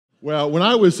Well, when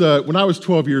I was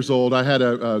 12 years old, I had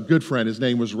a good friend. His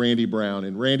name was Randy Brown,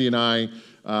 and Randy and I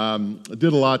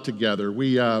did a lot together.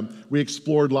 We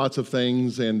explored lots of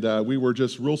things, and we were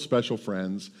just real special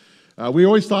friends. We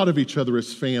always thought of each other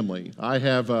as family. I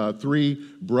have three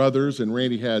brothers, and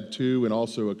Randy had two, and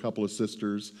also a couple of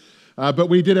sisters. But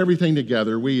we did everything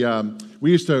together. We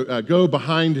used to go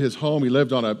behind his home. He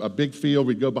lived on a big field.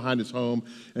 We'd go behind his home,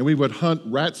 and we would hunt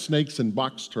rat snakes and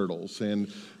box turtles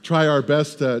and try our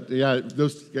best to,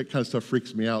 that kind of stuff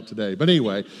freaks me out today. But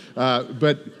anyway,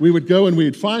 but we would go and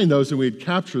we'd find those and we'd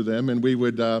capture them and we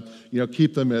would,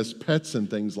 keep them as pets and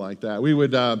things like that. We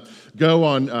would go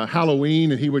on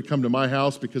Halloween and he would come to my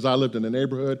house because I lived in a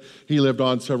neighborhood. He lived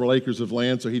on several acres of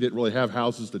land, so he didn't really have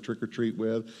houses to trick or treat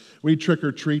with. We'd trick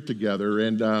or treat together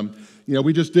and,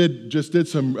 we just did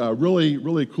some really,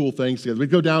 really cool things together.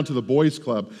 We'd go down to the boys'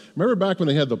 club. Remember back when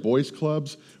they had the boys'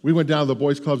 clubs? We went down to the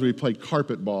boys' clubs and we played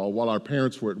carpet ball while our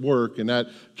parents were at work, and that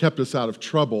kept us out of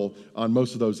trouble on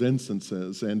most of those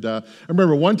instances. And I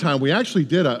remember one time we actually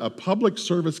did a public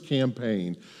service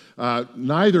campaign.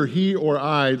 Neither he or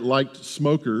I liked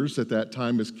smokers at that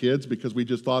time as kids because we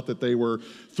just thought that they were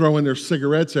throwing their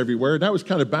cigarettes everywhere. And that was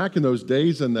kind of back in those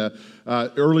days in the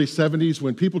early 70s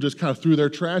when people just kind of threw their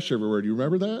trash everywhere. Do you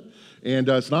remember that? And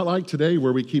it's not like today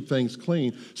where we keep things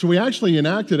clean. So we actually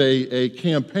enacted a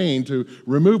campaign to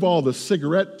remove all the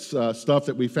cigarette stuff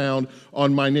that we found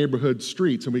on my neighborhood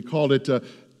streets. And we called it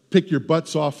Pick Your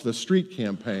Butts Off the Street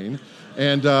campaign.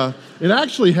 And it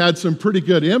actually had some pretty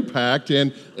good impact,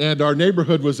 and our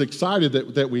neighborhood was excited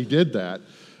that we did that.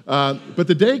 But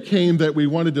the day came that we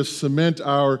wanted to cement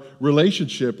our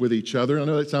relationship with each other. I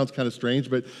know that sounds kind of strange,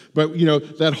 but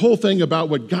that whole thing about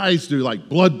what guys do, like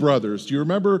blood brothers. Do you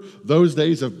remember those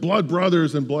days of blood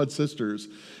brothers and blood sisters?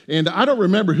 And I don't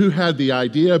remember who had the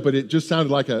idea, but it just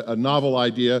sounded like a novel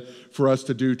idea for us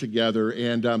to do together.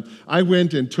 And I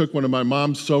went and took one of my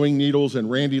mom's sewing needles, and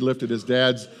Randy lifted his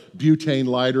dad's butane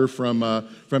lighter from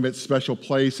its special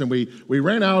place. And we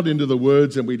ran out into the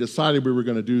woods, and we decided we were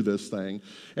going to do this thing.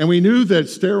 And we knew that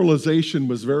sterilization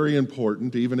was very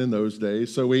important, even in those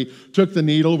days. So we took the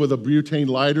needle with a butane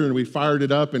lighter, and we fired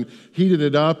it up and heated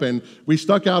it up. And we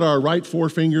stuck out our right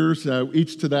forefingers,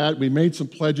 each to that. We made some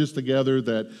pledges together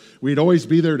that we'd always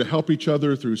be there to help each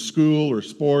other through school or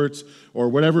sports or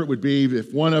whatever it would be.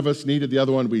 If one of us needed the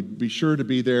other one, we'd be sure to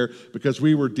be there because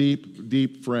we were deep,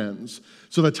 deep friends.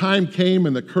 So the time came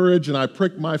and the courage, and I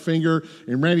pricked my finger,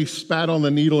 and Randy spat on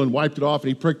the needle and wiped it off, and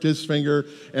he pricked his finger,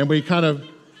 and we kind of,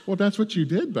 well, that's what you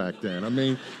did back then. I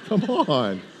mean, come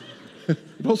on.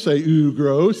 Don't say, ooh,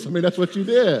 gross. I mean, that's what you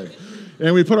did.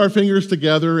 And we put our fingers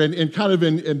together, and kind of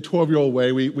in 12-year-old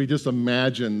way, we just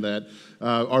imagined that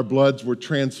our bloods were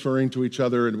transferring to each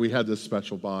other, and we had this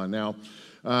special bond. Now,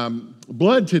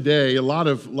 blood today, a lot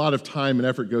of time and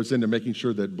effort goes into making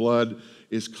sure that blood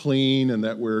is clean and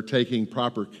that we're taking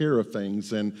proper care of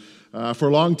things. And for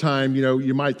a long time,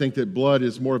 you might think that blood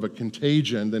is more of a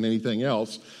contagion than anything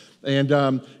else. And,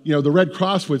 the Red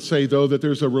Cross would say, though, that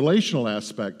there's a relational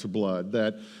aspect to blood,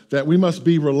 that we must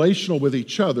be relational with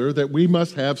each other, that we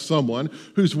must have someone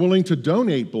who's willing to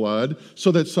donate blood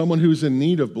so that someone who's in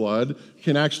need of blood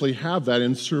can actually have that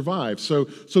and survive. So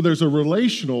there's a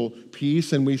relational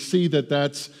piece, and we see that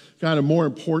that's kind of more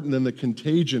important than the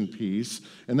contagion piece.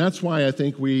 And that's why I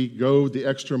think we go the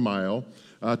extra mile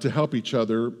to help each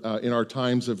other in our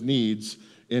times of needs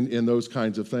in those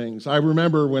kinds of things. I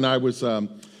remember when I was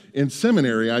in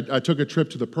seminary, I took a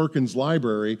trip to the Perkins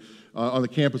Library on the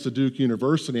campus of Duke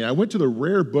University. I went to the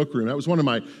rare book room. That was one of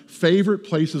my favorite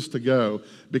places to go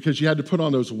because you had to put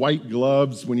on those white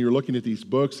gloves when you were looking at these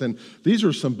books. And these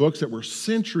are some books that were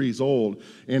centuries old.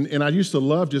 And I used to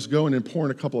love just going and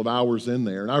pouring a couple of hours in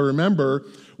there. And I remember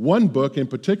one book in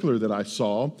particular that I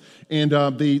saw, and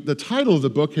the title of the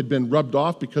book had been rubbed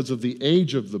off because of the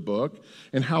age of the book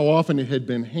and how often it had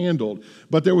been handled.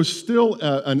 But there was still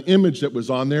an image that was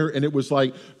on there, and it was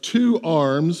like two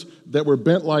arms that were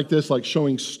bent like this, like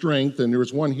showing strength, and there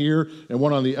was one here and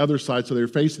one on the other side, so they were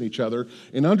facing each other.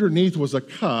 And underneath was a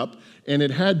cup, and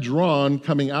it had drawn,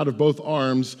 coming out of both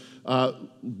arms,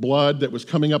 blood that was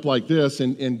coming up like this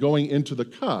and going into the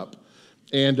cup.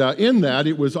 And in that,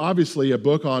 it was obviously a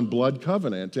book on blood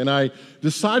covenant. And I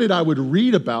decided I would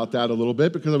read about that a little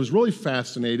bit because I was really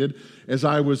fascinated as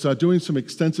I was doing some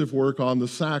extensive work on the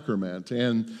sacrament.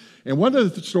 And one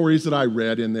of the stories that I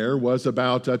read in there was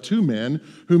about two men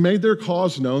who made their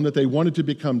cause known that they wanted to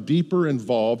become deeper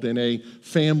involved in a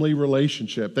family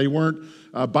relationship. They weren't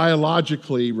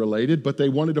biologically related, but they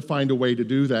wanted to find a way to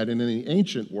do that. And in the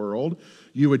ancient world,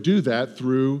 you would do that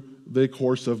through the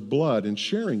course of blood and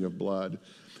sharing of blood.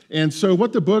 And so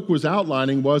what the book was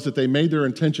outlining was that they made their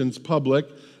intentions public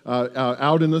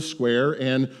out in the square,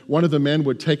 and one of the men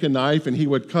would take a knife and he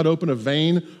would cut open a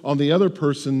vein on the other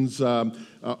person's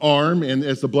arm, and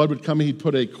as the blood would come, he'd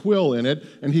put a quill in it,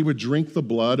 and he would drink the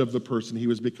blood of the person he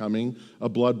was becoming a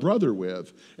blood brother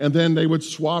with. And then they would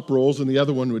swap roles, and the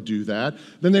other one would do that.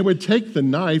 Then they would take the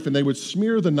knife, and they would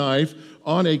smear the knife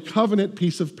on a covenant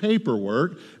piece of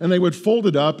paperwork, and they would fold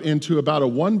it up into about a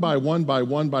 1 by 1 by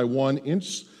 1 by 1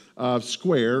 inch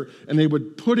square, and they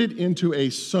would put it into a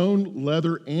sewn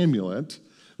leather amulet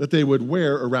that they would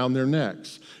wear around their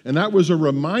necks. And that was a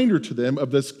reminder to them of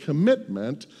this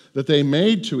commitment that they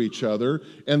made to each other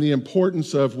and the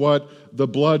importance of what the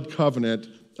blood covenant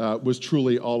was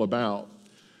truly all about.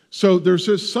 So there's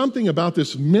just something about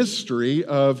this mystery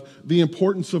of the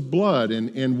importance of blood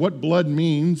and what blood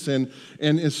means, and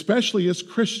especially as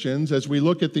Christians, as we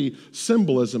look at the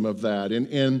symbolism of that.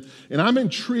 And I'm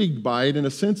intrigued by it in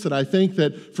a sense that I think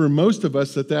that for most of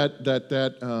us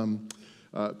that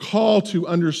call to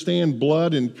understand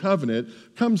blood and covenant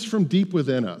comes from deep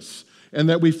within us, and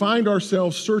that we find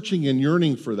ourselves searching and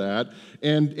yearning for that.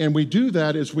 And we do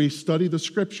that as we study the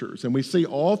Scriptures, and we see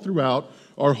all throughout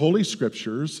our Holy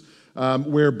Scriptures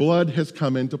where blood has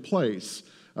come into place.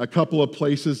 A couple of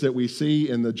places that we see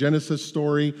in the Genesis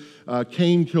story,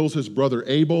 Cain kills his brother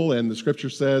Abel, and the Scripture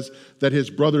says that his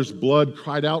brother's blood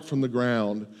cried out from the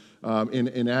ground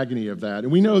in agony of that.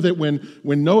 And we know that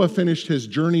when Noah finished his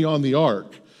journey on the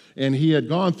ark, and he had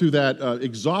gone through that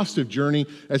exhaustive journey,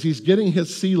 as he's getting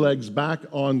his sea legs back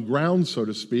on ground, so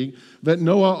to speak, that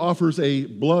Noah offers a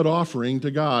blood offering to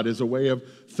God as a way of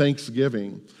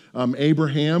thanksgiving.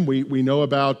 Abraham, we know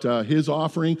about his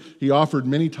offering. He offered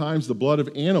many times the blood of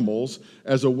animals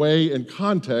as a way and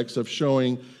context of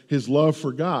showing his love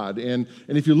for God. And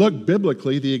if you look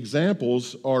biblically, the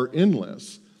examples are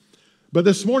endless. But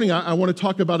this morning, I want to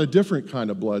talk about a different kind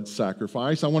of blood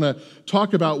sacrifice. I want to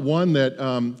talk about one that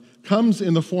comes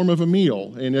in the form of a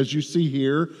meal. And as you see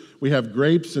here, we have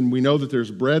grapes, and we know that there's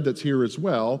bread that's here as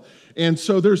well. And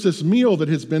so there's this meal that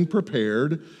has been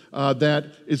prepared that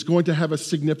is going to have a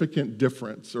significant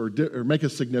difference or make a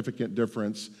significant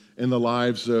difference in the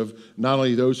lives of not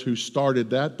only those who started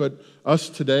that, but us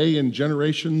today and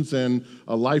generations and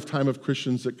a lifetime of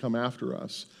Christians that come after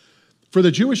us. For the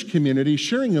Jewish community,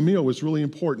 sharing a meal was really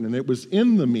important, and it was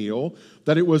in the meal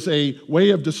that it was a way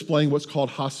of displaying what's called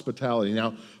hospitality.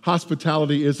 Now,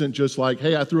 hospitality isn't just like,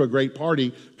 hey, I threw a great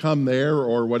party, come there,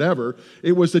 or whatever.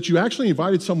 It was that you actually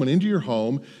invited someone into your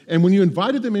home, and when you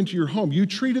invited them into your home, you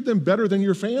treated them better than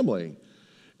your family.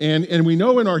 And we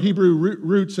know in our Hebrew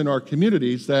roots in our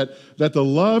communities that the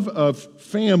love of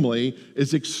family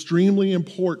is extremely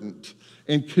important,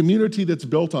 and community that's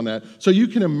built on that. So you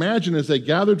can imagine as they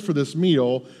gathered for this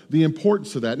meal, the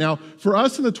importance of that. Now, for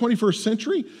us in the 21st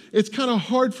century, it's kind of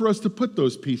hard for us to put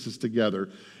those pieces together.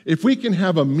 If we can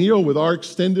have a meal with our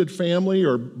extended family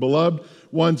or beloved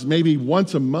ones maybe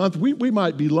once a month, we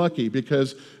might be lucky,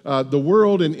 because the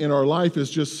world in our life is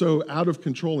just so out of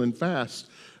control and fast.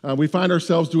 We find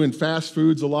ourselves doing fast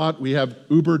foods a lot. We have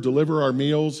Uber deliver our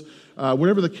meals,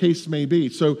 whatever the case may be.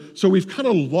 So we've kind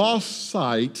of lost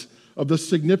sight of the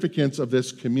significance of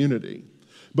this community.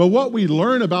 But what we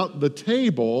learn about the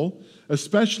table,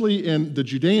 especially in the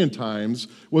Judean times,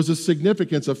 was the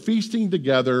significance of feasting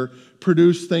together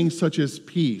produced things such as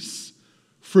peace,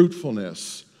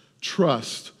 fruitfulness,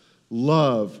 trust,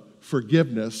 love,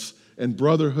 forgiveness, and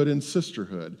brotherhood and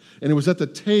sisterhood. And it was at the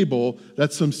table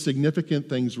that some significant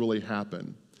things really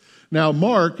happened. Now,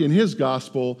 Mark, in his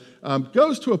gospel,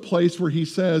 goes to a place where he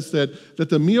says that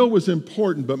the meal was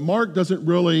important, but Mark doesn't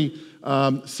really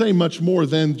say much more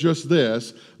than just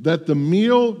this, that the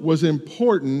meal was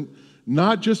important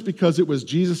not just because it was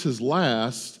Jesus'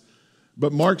 last,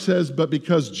 but Mark says, but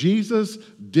because Jesus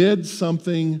did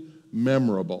something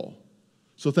memorable.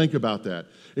 So think about that.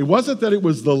 It wasn't that it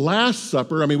was the Last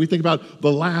Supper. I mean, we think about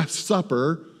the Last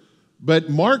Supper, but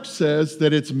Mark says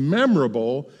that it's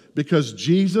memorable because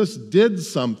Jesus did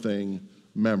something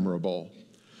memorable.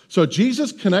 So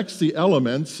Jesus connects the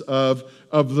elements of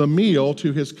the meal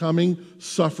to his coming,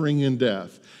 suffering, and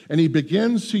death. And he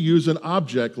begins to use an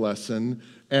object lesson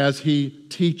as he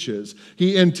teaches.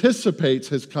 He anticipates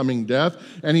his coming death,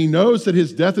 and he knows that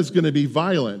his death is going to be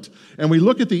violent. And we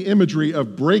look at the imagery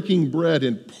of breaking bread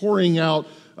and pouring out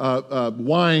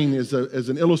wine as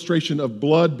an illustration of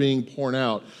blood being poured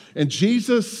out. And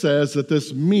Jesus says that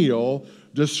this meal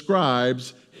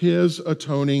describes his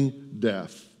atoning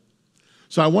death.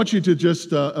 So I want you to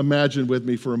just imagine with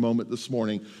me for a moment this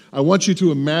morning. I want you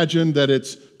to imagine that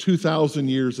it's 2,000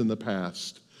 years in the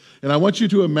past. And I want you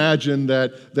to imagine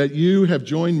that you have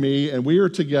joined me and we are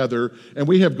together and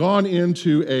we have gone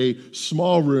into a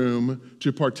small room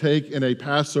to partake in a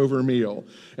Passover meal.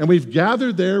 And we've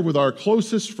gathered there with our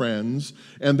closest friends,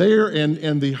 and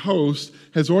the host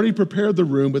has already prepared the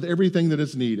room with everything that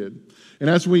is needed. And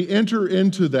as we enter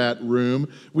into that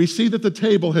room, we see that the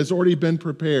table has already been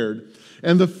prepared.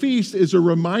 And the feast is a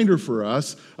reminder for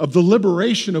us of the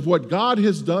liberation of what God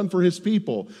has done for his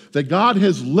people, that God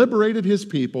has liberated his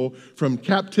people from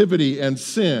captivity and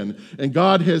sin, and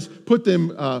God has put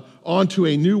them onto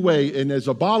a new way and has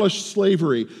abolished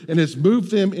slavery and has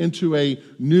moved them into a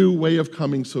new way of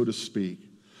coming, so to speak.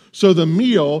 So the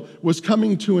meal was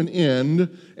coming to an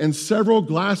end, and several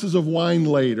glasses of wine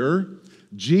later,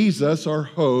 Jesus, our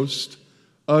host,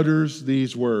 utters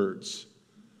these words.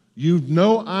 You've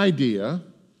no idea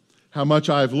how much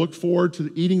I've looked forward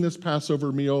to eating this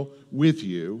Passover meal with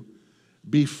you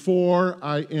before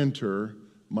I enter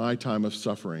my time of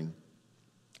suffering.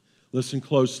 Listen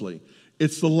closely.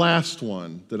 It's the last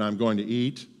one that I'm going to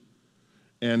eat,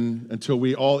 and until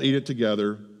we all eat it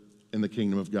together in the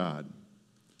kingdom of God.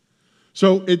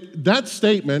 So that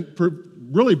statement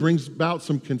really brings about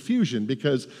some confusion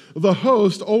because the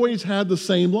host always had the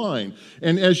same line.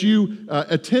 And as you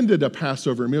attended a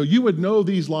Passover meal, you would know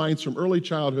these lines from early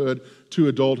childhood to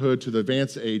adulthood to the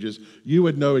advanced ages. You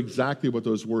would know exactly what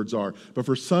those words are. But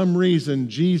for some reason,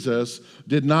 Jesus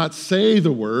did not say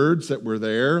the words that were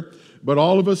there, but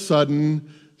all of a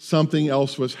sudden, something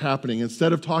else was happening.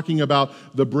 Instead of talking about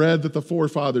the bread that the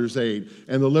forefathers ate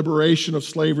and the liberation of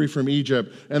slavery from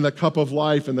Egypt and the cup of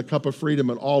life and the cup of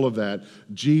freedom and all of that,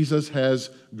 Jesus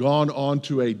has gone on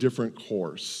to a different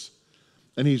course.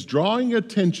 And he's drawing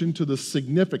attention to the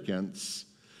significance,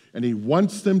 and he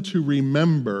wants them to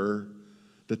remember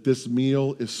that this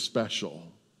meal is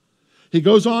special. He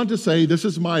goes on to say, this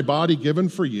is my body given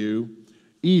for you.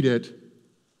 Eat it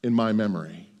in my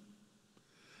memory.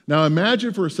 Now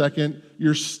imagine for a second,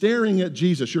 you're staring at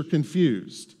Jesus, you're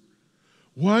confused.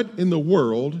 What in the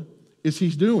world is he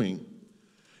doing?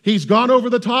 He's gone over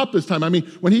the top this time. I mean,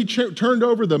 when he turned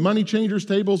over the money changers'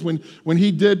 tables, when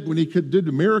he did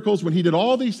the miracles, when he did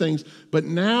all these things, but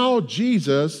now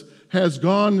Jesus has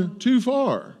gone too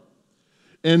far.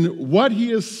 And what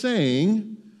he is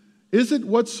saying isn't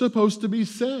what's supposed to be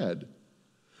said.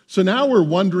 So now we're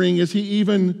wondering, is he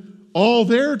even all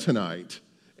there tonight?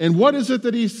 And what is it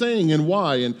that he's saying and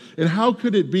why? And how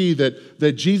could it be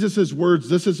that Jesus' words,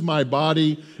 this is my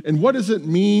body, and what does it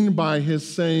mean by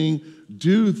his saying,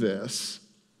 do this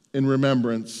in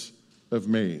remembrance of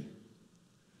me?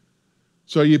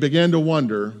 So you begin to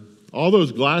wonder, all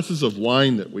those glasses of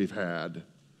wine that we've had,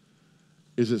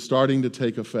 is it starting to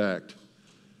take effect?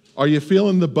 Are you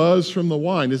feeling the buzz from the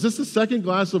wine? Is this the second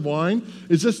glass of wine?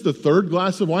 Is this the third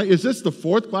glass of wine? Is this the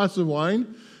fourth glass of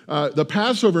wine? The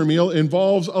Passover meal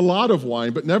involves a lot of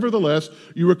wine, but nevertheless,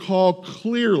 you recall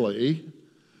clearly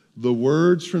the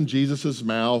words from Jesus'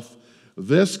 mouth,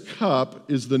 this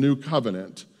cup is the new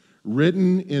covenant,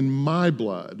 written in my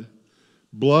blood,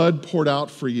 blood poured out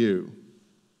for you.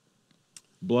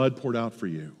 Blood poured out for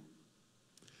you.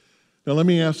 Now let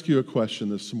me ask you a question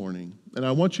this morning, and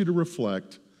I want you to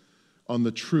reflect on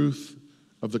the truth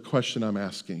of the question I'm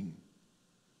asking.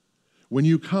 When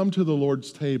you come to the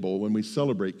Lord's table, when we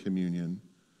celebrate communion,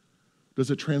 does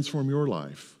it transform your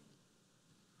life?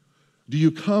 Do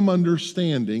you come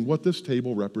understanding what this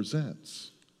table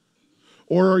represents?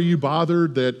 Or are you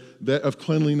bothered that of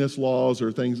cleanliness laws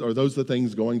or things, are those the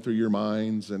things going through your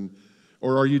minds?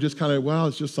 Or are you just kind of, well,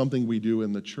 it's just something we do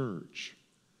in the church?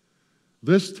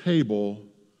 This table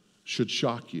should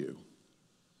shock you.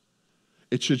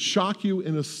 It should shock you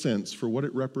in a sense for what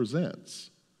it represents.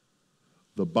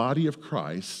 The body of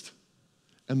Christ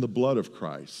and the blood of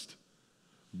Christ,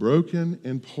 broken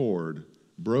and poured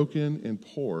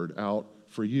out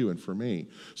for you and for me.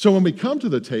 So when we come to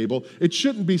the table, it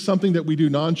shouldn't be something that we do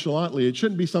nonchalantly. It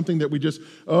shouldn't be something that we just,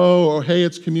 hey,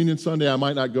 it's Communion Sunday. I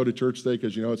might not go to church today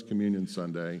because it's Communion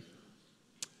Sunday.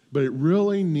 But it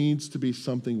really needs to be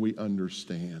something we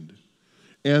understand.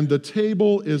 And the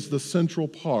table is the central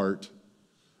part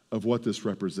of what this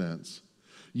represents.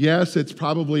 Yes, it's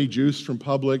probably juice from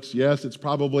Publix. Yes, it's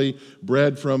probably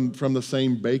bread from the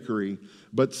same bakery.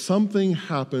 But something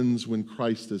happens when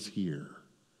Christ is here.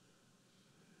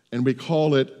 And we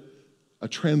call it a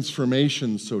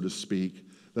transformation, so to speak,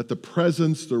 that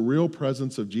the real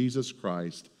presence of Jesus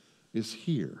Christ is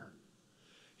here.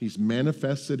 He's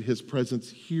manifested his presence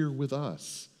here with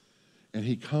us. And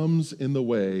he comes in the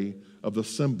way of the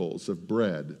symbols of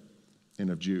bread and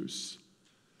of juice.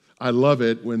 I love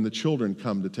it when the children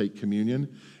come to take communion.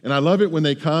 And I love it when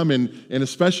they come, and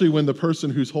especially when the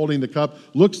person who's holding the cup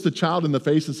looks the child in the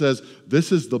face and says,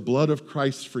 "This is the blood of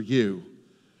Christ for you."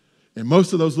 And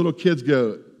most of those little kids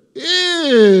go,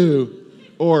 "Ew,"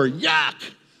 or "Yuck."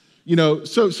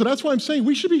 So that's why I'm saying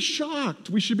we should be shocked.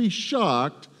 We should be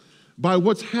shocked by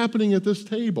what's happening at this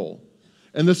table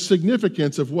and the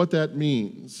significance of what that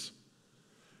means.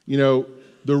 The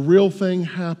real thing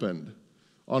happened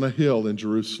on a hill in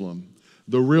Jerusalem.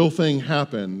 The real thing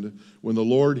happened when the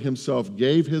Lord himself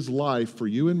gave his life for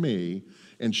you and me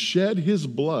and shed his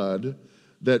blood,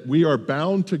 that we are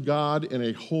bound to God in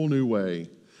a whole new way.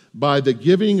 By the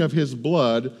giving of his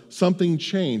blood, something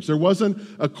changed. There wasn't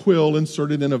a quill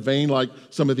inserted in a vein like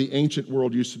some of the ancient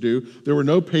world used to do. There were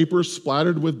no papers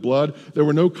splattered with blood. There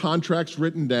were no contracts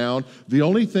written down. The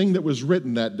only thing that was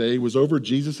written that day was over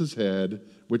Jesus' head,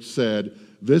 which said,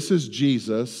 "This is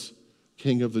Jesus,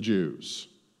 King of the Jews."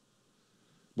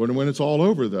 But when it's all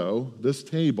over, though, this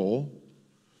table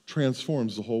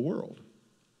transforms the whole world.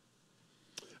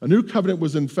 A new covenant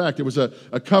was, in fact, it was a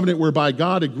covenant whereby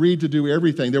God agreed to do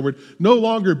everything. There would no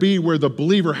longer be where the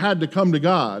believer had to come to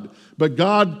God, but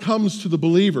God comes to the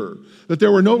believer. That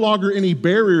there were no longer any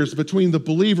barriers between the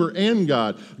believer and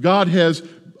God. God has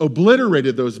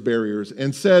obliterated those barriers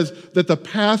and says that the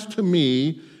path to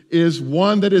me is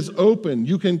one that is open.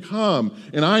 You can come,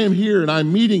 and I am here, and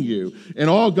I'm meeting you. And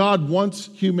all God wants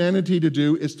humanity to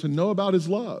do is to know about his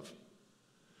love.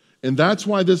 And that's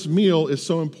why this meal is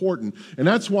so important. And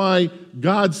that's why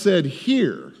God said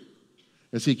here,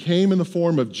 as he came in the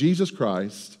form of Jesus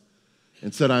Christ,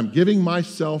 and said, "I'm giving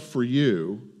myself for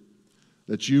you,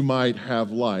 that you might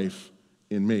have life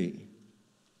in me."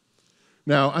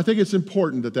 Now, I think it's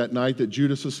important that night that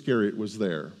Judas Iscariot was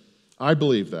there. I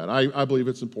believe that. I believe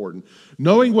it's important.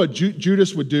 Knowing what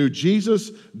Judas would do,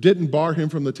 Jesus didn't bar him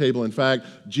from the table. In fact,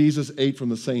 Jesus ate from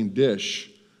the same dish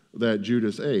that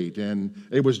Judas ate. And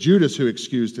it was Judas who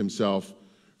excused himself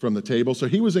from the table. So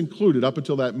he was included up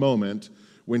until that moment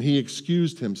when he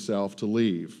excused himself to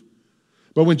leave.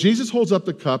 But when Jesus holds up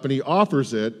the cup and he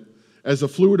offers it as a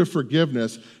fluid of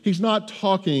forgiveness, he's not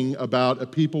talking about a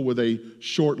people with a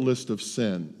short list of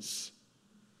sins.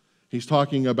 He's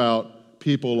talking about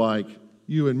people like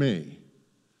you and me,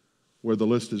 where the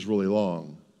list is really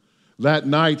long. That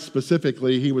night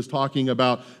specifically, he was talking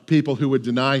about people who would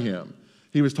deny him.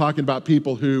 He was talking about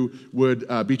people who would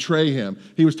betray him.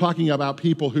 He was talking about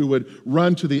people who would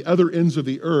run to the other ends of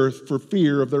the earth for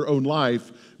fear of their own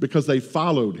life because they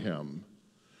followed him.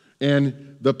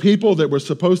 And the people that were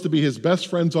supposed to be his best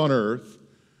friends on earth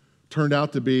turned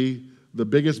out to be the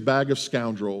biggest bag of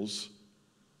scoundrels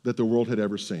that the world had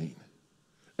ever seen.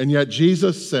 And yet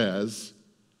Jesus says,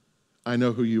 "I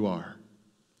know who you are.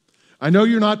 I know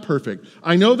you're not perfect.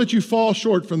 I know that you fall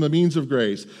short from the means of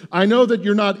grace. I know that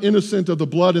you're not innocent of the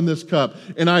blood in this cup,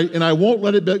 and I won't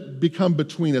let it become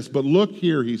between us. But look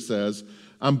here," he says,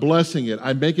 "I'm blessing it.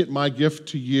 I make it my gift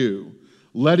to you.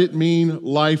 Let it mean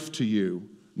life to you,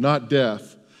 not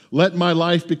death. Let my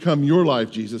life become your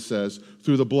life," Jesus says,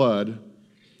 "through the blood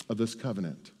of this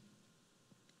covenant."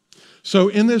 So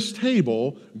in this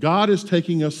table, God is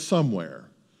taking us somewhere.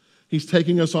 He's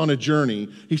taking us on a journey.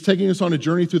 He's taking us on a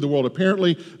journey through the world.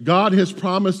 Apparently, God has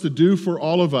promised to do for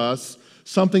all of us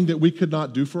something that we could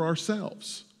not do for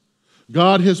ourselves.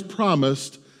 God has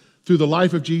promised, through the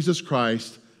life of Jesus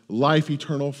Christ, life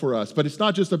eternal for us. But it's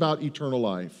not just about eternal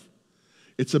life.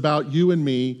 It's about you and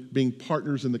me being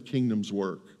partners in the kingdom's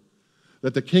work.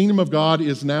 That the kingdom of God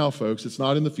is now, folks. It's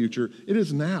not in the future. It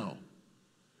is now.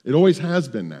 It always has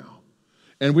been now.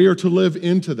 And we are to live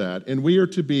into that, and we are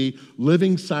to be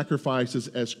living sacrifices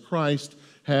as Christ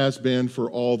has been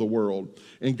for all the world.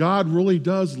 And God really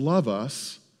does love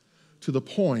us to the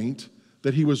point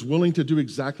that he was willing to do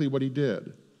exactly what he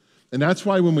did. And that's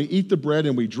why when we eat the bread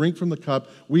and we drink from the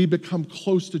cup, we become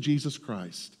close to Jesus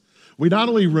Christ. We not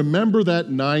only remember that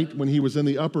night when he was in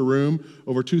the upper room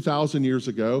over 2,000 years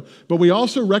ago, but we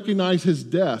also recognize his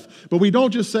death. But we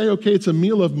don't just say, okay, it's a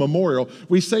meal of memorial.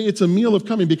 We say it's a meal of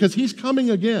coming because he's coming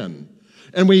again.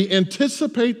 And we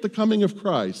anticipate the coming of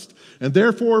Christ. And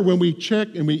therefore, when we check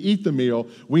and we eat the meal,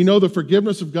 we know the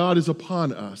forgiveness of God is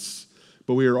upon us.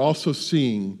 But we are also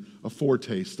seeing a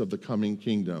foretaste of the coming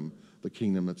kingdom, the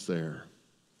kingdom that's there.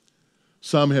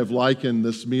 Some have likened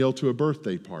this meal to a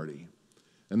birthday party.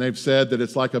 And they've said that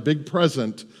it's like a big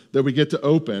present that we get to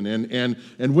open.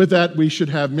 And with that, we should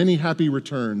have many happy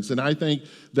returns. And I think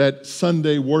that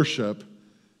Sunday worship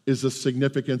is the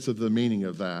significance of the meaning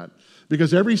of that.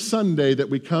 Because every Sunday that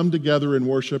we come together in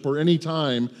worship, or any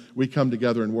time we come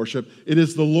together in worship, it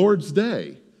is the Lord's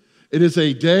day. It is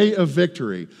a day of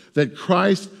victory, that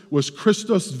Christ was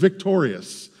Christos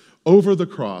victorious over the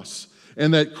cross,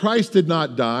 and that Christ did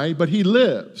not die, but he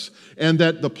lives, and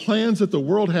that the plans that the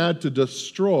world had to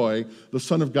destroy the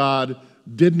Son of God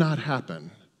did not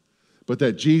happen, but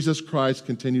that Jesus Christ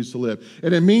continues to live.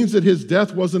 And it means that his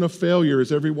death wasn't a failure,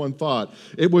 as everyone thought.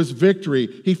 It was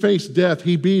victory. He faced death.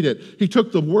 He beat it. He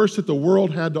took the worst that the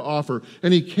world had to offer,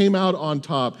 and he came out on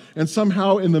top. And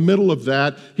somehow in the middle of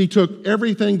that, he took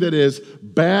everything that is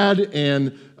bad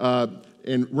and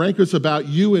rancors about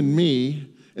you and me,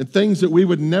 and things that we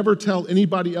would never tell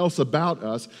anybody else about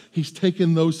us. He's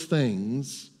taken those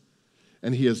things,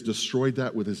 and he has destroyed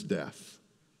that with his death.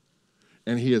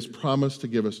 And he has promised to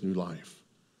give us new life.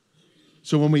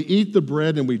 So when we eat the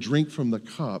bread and we drink from the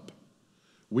cup,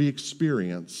 we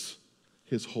experience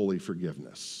his holy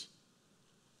forgiveness.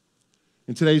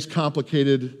 In today's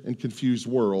complicated and confused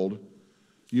world,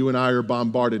 you and I are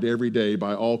bombarded every day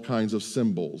by all kinds of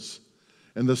symbols.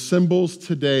 And the symbols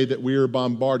today that we are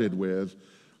bombarded with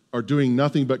are doing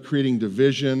nothing but creating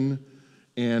division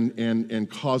and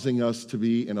causing us to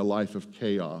be in a life of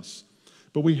chaos.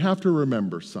 But we have to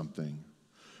remember something.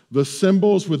 The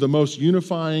symbols with the most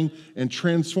unifying and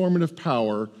transformative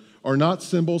power are not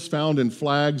symbols found in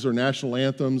flags or national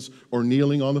anthems or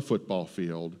kneeling on the football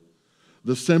field.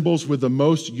 The symbols with the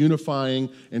most unifying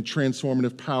and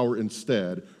transformative power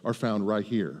instead are found right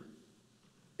here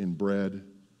in bread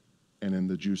and in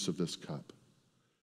the juice of this cup.